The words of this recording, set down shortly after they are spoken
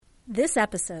This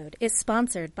episode is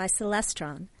sponsored by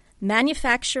Celestron,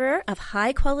 manufacturer of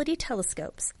high-quality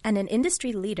telescopes and an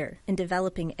industry leader in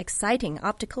developing exciting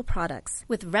optical products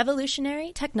with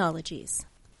revolutionary technologies.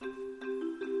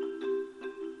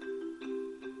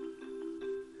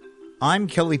 I'm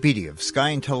Kelly Beatty of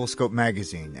Sky and Telescope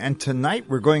magazine, and tonight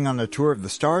we're going on a tour of the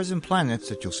stars and planets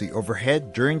that you'll see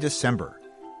overhead during December.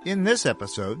 In this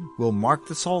episode, we'll mark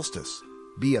the solstice,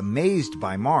 be amazed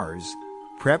by Mars,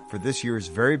 prep for this year's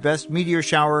very best meteor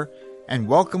shower, and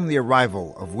welcome the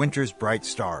arrival of winter's bright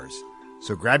stars.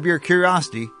 So grab your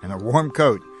curiosity and a warm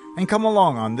coat and come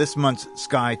along on this month's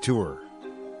Sky Tour.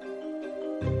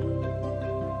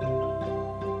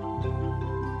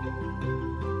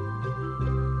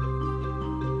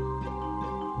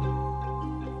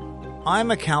 I'm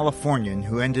a Californian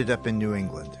who ended up in New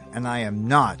England, and I am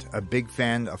not a big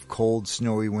fan of cold,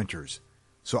 snowy winters.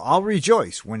 So I'll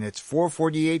rejoice when it's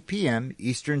 4:48 p.m.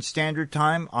 Eastern Standard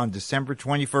Time on December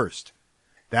 21st.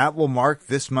 That will mark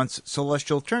this month's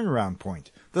celestial turnaround point,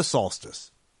 the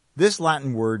solstice. This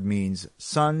Latin word means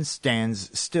sun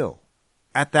stands still.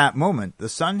 At that moment, the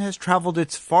sun has traveled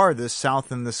its farthest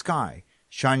south in the sky,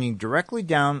 shining directly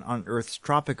down on Earth's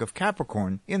Tropic of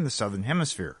Capricorn in the southern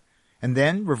hemisphere, and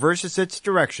then reverses its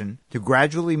direction to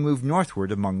gradually move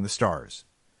northward among the stars.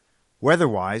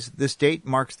 Weather-wise, this date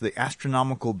marks the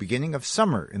astronomical beginning of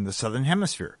summer in the southern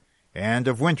hemisphere and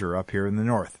of winter up here in the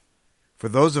north. For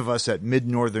those of us at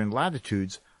mid-northern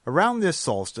latitudes, around this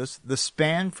solstice, the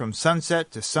span from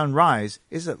sunset to sunrise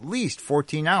is at least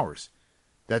 14 hours.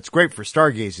 That's great for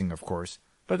stargazing, of course,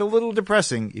 but a little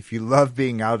depressing if you love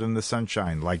being out in the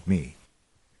sunshine like me.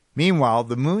 Meanwhile,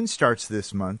 the moon starts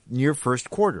this month near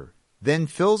first quarter, then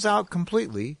fills out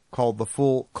completely, called the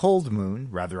full cold moon,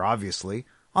 rather obviously,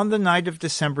 on the night of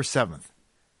December 7th.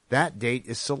 That date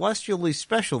is celestially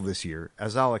special this year,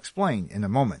 as I'll explain in a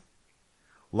moment.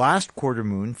 Last quarter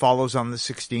moon follows on the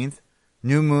 16th,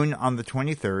 new moon on the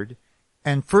 23rd,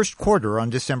 and first quarter on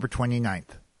December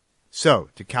 29th. So,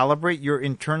 to calibrate your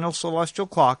internal celestial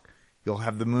clock, you'll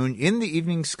have the moon in the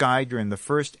evening sky during the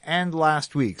first and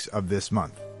last weeks of this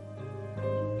month.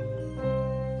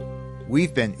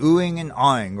 We've been oohing and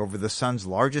aahing over the sun's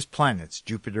largest planets,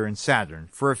 Jupiter and Saturn,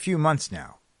 for a few months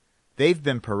now. They've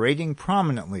been parading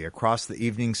prominently across the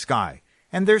evening sky,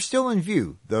 and they're still in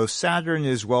view, though Saturn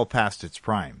is well past its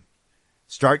prime.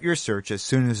 Start your search as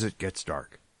soon as it gets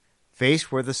dark.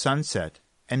 Face where the sun set,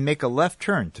 and make a left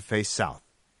turn to face south.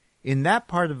 In that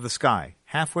part of the sky,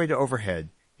 halfway to overhead,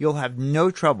 you'll have no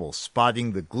trouble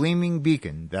spotting the gleaming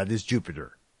beacon that is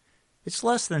Jupiter. It's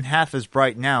less than half as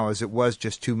bright now as it was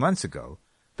just 2 months ago,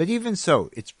 but even so,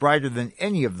 it's brighter than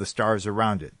any of the stars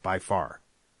around it, by far.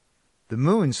 The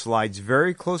moon slides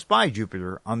very close by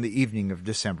Jupiter on the evening of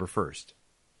December 1st.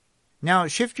 Now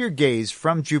shift your gaze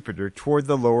from Jupiter toward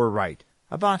the lower right,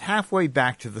 about halfway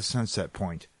back to the sunset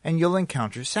point, and you'll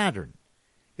encounter Saturn.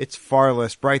 It's far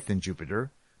less bright than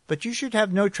Jupiter, but you should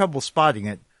have no trouble spotting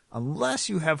it unless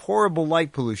you have horrible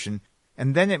light pollution,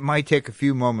 and then it might take a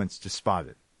few moments to spot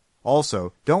it.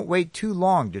 Also, don't wait too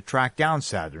long to track down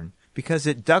Saturn, because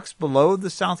it ducks below the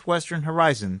southwestern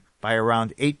horizon by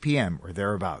around 8 p.m. or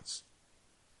thereabouts.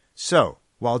 So,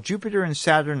 while Jupiter and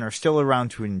Saturn are still around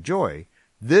to enjoy,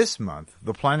 this month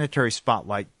the planetary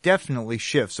spotlight definitely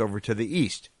shifts over to the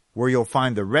east, where you'll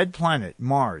find the red planet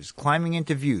Mars climbing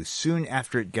into view soon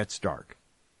after it gets dark.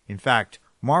 In fact,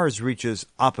 Mars reaches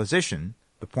opposition,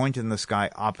 the point in the sky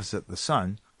opposite the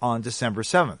Sun, on December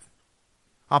 7th.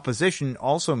 Opposition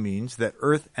also means that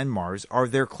Earth and Mars are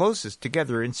their closest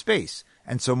together in space,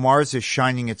 and so Mars is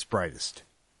shining its brightest.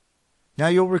 Now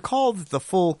you'll recall that the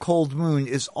full cold moon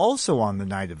is also on the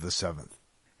night of the 7th,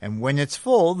 and when it's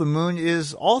full, the moon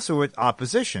is also at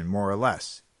opposition, more or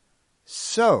less.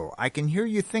 So, I can hear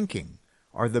you thinking,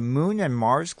 are the moon and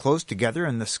Mars close together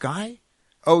in the sky?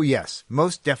 Oh yes,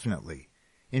 most definitely.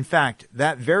 In fact,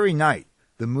 that very night,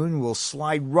 the moon will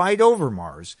slide right over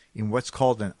Mars in what's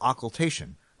called an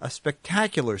occultation, a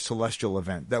spectacular celestial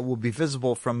event that will be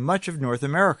visible from much of North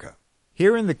America.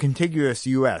 Here in the contiguous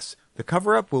U.S., the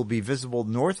cover-up will be visible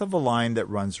north of a line that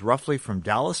runs roughly from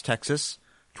Dallas, Texas,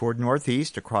 toward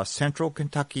northeast across central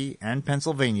Kentucky and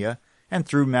Pennsylvania, and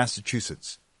through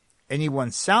Massachusetts.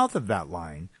 Anyone south of that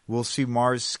line will see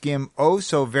Mars skim oh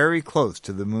so very close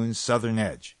to the moon's southern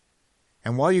edge.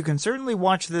 And while you can certainly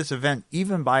watch this event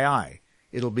even by eye,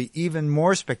 it'll be even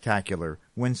more spectacular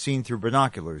when seen through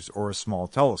binoculars or a small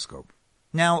telescope.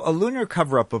 Now, a lunar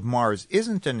cover-up of Mars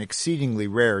isn't an exceedingly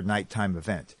rare nighttime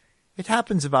event. It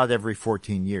happens about every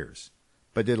 14 years.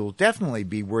 But it'll definitely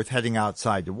be worth heading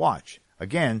outside to watch.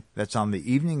 Again, that's on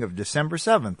the evening of December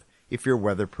 7th, if your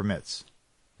weather permits.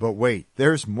 But wait,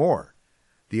 there's more.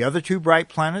 The other two bright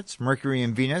planets, Mercury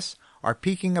and Venus, are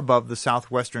peaking above the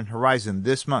southwestern horizon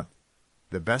this month.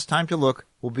 The best time to look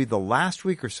will be the last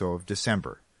week or so of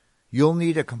December. You'll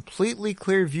need a completely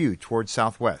clear view towards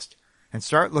southwest, and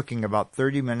start looking about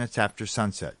 30 minutes after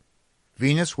sunset.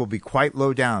 Venus will be quite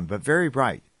low down but very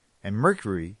bright, and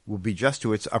Mercury will be just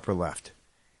to its upper left.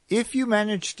 If you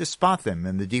manage to spot them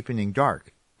in the deepening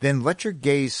dark, then let your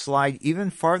gaze slide even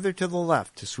farther to the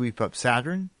left to sweep up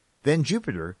Saturn, then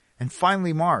Jupiter, and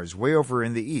finally Mars way over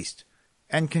in the east.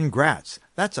 And congrats,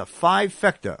 that's a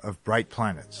 5-fecta of bright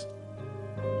planets.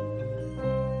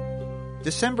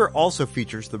 December also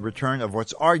features the return of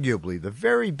what's arguably the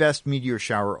very best meteor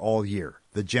shower all year,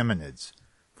 the Geminids.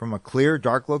 From a clear,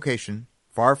 dark location,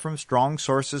 far from strong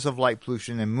sources of light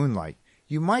pollution and moonlight,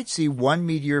 you might see one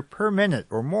meteor per minute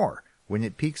or more when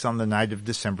it peaks on the night of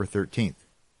December 13th.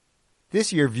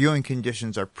 This year viewing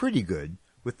conditions are pretty good,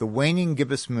 with the waning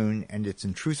gibbous moon and its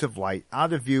intrusive light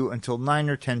out of view until 9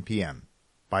 or 10 p.m.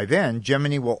 By then,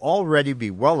 Gemini will already be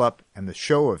well up and the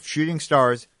show of shooting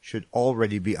stars should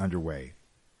already be underway.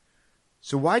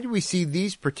 So why do we see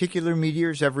these particular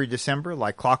meteors every December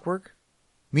like clockwork?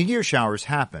 Meteor showers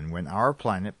happen when our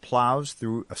planet plows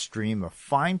through a stream of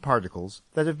fine particles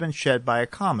that have been shed by a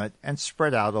comet and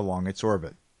spread out along its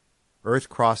orbit. Earth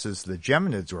crosses the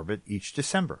Geminids' orbit each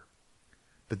December.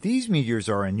 But these meteors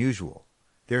are unusual.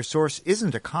 Their source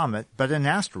isn't a comet, but an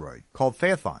asteroid called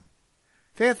Phaethon.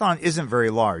 Phaethon isn't very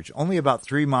large, only about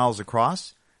 3 miles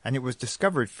across, and it was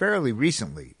discovered fairly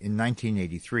recently in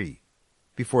 1983.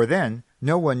 Before then,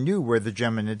 no one knew where the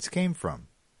Geminids came from.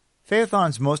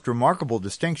 Phaethon's most remarkable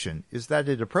distinction is that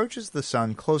it approaches the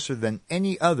Sun closer than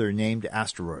any other named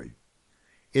asteroid.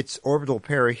 Its orbital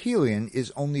perihelion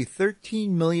is only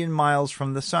 13 million miles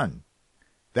from the Sun.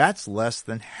 That's less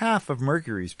than half of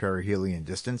Mercury's perihelion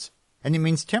distance, and it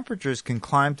means temperatures can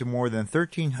climb to more than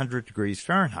 1,300 degrees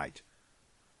Fahrenheit.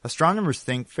 Astronomers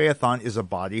think Phaethon is a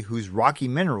body whose rocky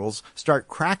minerals start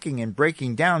cracking and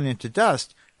breaking down into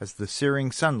dust as the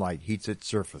searing sunlight heats its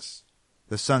surface.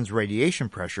 The Sun's radiation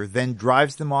pressure then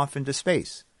drives them off into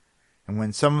space, and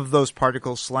when some of those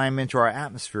particles slam into our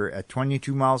atmosphere at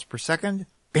 22 miles per second,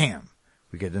 bam,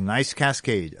 we get a nice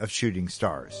cascade of shooting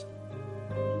stars.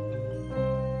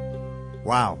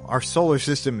 Wow, our solar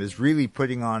system is really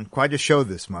putting on quite a show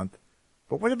this month.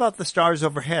 But what about the stars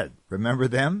overhead? Remember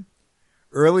them?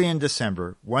 Early in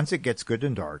December, once it gets good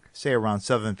and dark, say around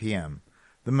 7 p.m.,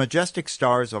 the majestic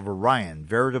stars of Orion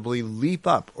veritably leap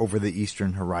up over the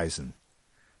eastern horizon.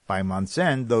 By month's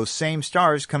end, those same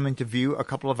stars come into view a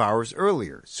couple of hours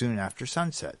earlier, soon after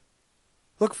sunset.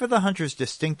 Look for the hunter's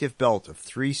distinctive belt of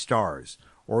 3 stars,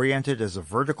 oriented as a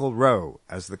vertical row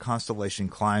as the constellation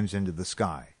climbs into the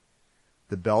sky.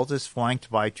 The belt is flanked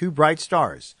by 2 bright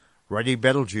stars, ruddy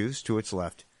Betelgeuse to its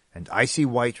left and icy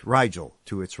white Rigel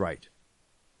to its right.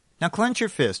 Now clench your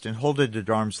fist and hold it at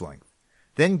arm's length.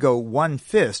 Then go 1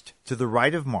 fist to the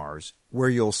right of Mars, where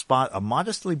you'll spot a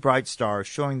modestly bright star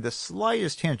showing the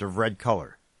slightest hint of red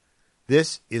color.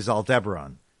 This is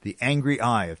Aldebaran, the angry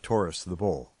eye of Taurus the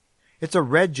bull. It's a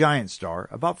red giant star,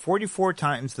 about 44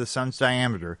 times the Sun's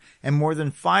diameter and more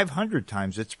than 500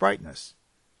 times its brightness.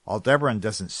 Aldebaran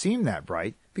doesn't seem that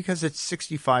bright because it's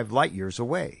 65 light-years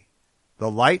away. The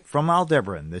light from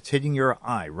Aldebaran that's hitting your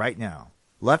eye right now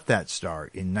left that star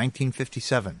in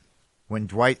 1957, when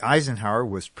Dwight Eisenhower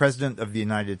was President of the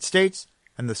United States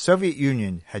and the Soviet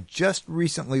Union had just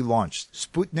recently launched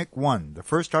Sputnik 1, the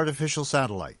first artificial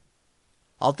satellite.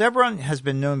 Aldebaran has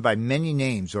been known by many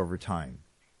names over time.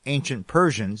 Ancient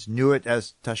Persians knew it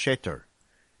as Tashetar,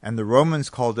 and the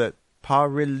Romans called it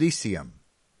Parilisium.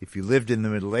 If you lived in the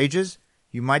Middle Ages,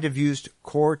 you might have used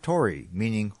Kor Tori,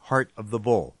 meaning heart of the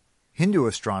bull. Hindu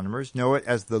astronomers know it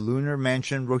as the lunar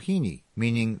mansion Rohini,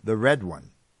 meaning the red one.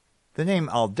 The name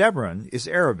Aldebaran is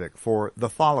Arabic for the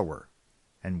follower.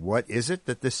 And what is it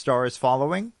that this star is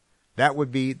following? That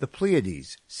would be the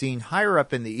Pleiades, seen higher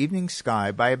up in the evening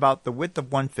sky by about the width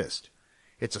of 1 fist.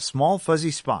 It's a small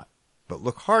fuzzy spot, but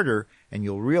look harder and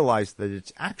you'll realize that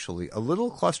it's actually a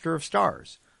little cluster of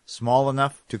stars, small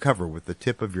enough to cover with the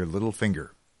tip of your little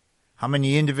finger. How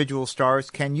many individual stars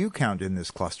can you count in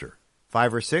this cluster?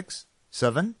 5 or 6?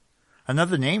 7?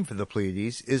 Another name for the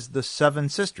Pleiades is the Seven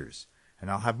Sisters, and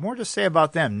I'll have more to say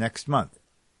about them next month.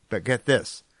 But get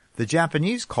this, the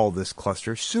Japanese call this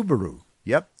cluster Subaru.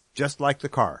 Yep, just like the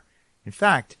car. In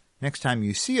fact, next time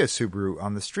you see a Subaru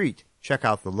on the street, check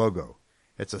out the logo.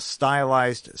 It's a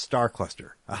stylized star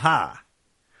cluster. Aha!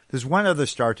 There's one other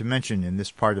star to mention in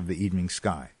this part of the evening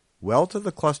sky. Well to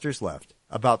the cluster's left,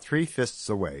 about 3 fists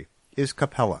away, is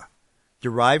Capella,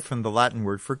 derived from the Latin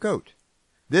word for goat.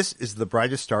 This is the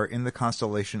brightest star in the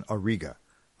constellation Auriga,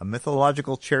 a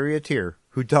mythological charioteer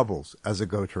who doubles as a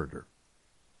goat herder.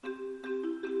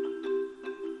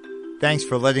 Thanks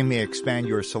for letting me expand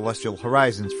your celestial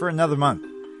horizons for another month.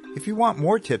 If you want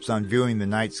more tips on viewing the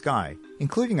night sky,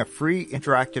 including a free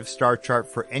interactive star chart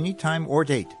for any time or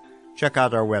date, check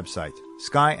out our website,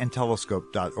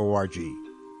 skyandtelescope.org.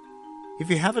 If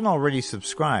you haven't already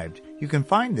subscribed, you can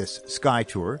find this Sky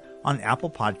Tour on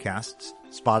Apple Podcasts,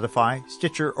 Spotify,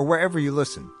 Stitcher, or wherever you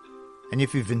listen. And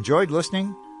if you've enjoyed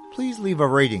listening, please leave a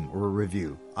rating or a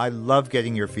review. I love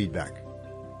getting your feedback.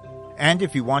 And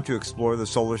if you want to explore the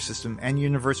solar system and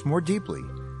universe more deeply,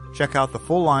 check out the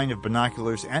full line of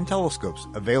binoculars and telescopes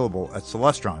available at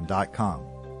Celestron.com.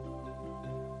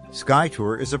 Sky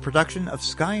Tour is a production of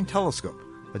Sky and Telescope,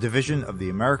 a division of the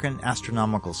American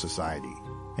Astronomical Society,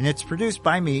 and it's produced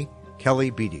by me, Kelly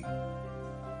Beatty.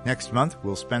 Next month,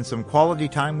 we'll spend some quality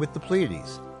time with the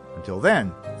Pleiades. Until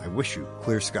then, I wish you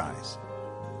clear skies.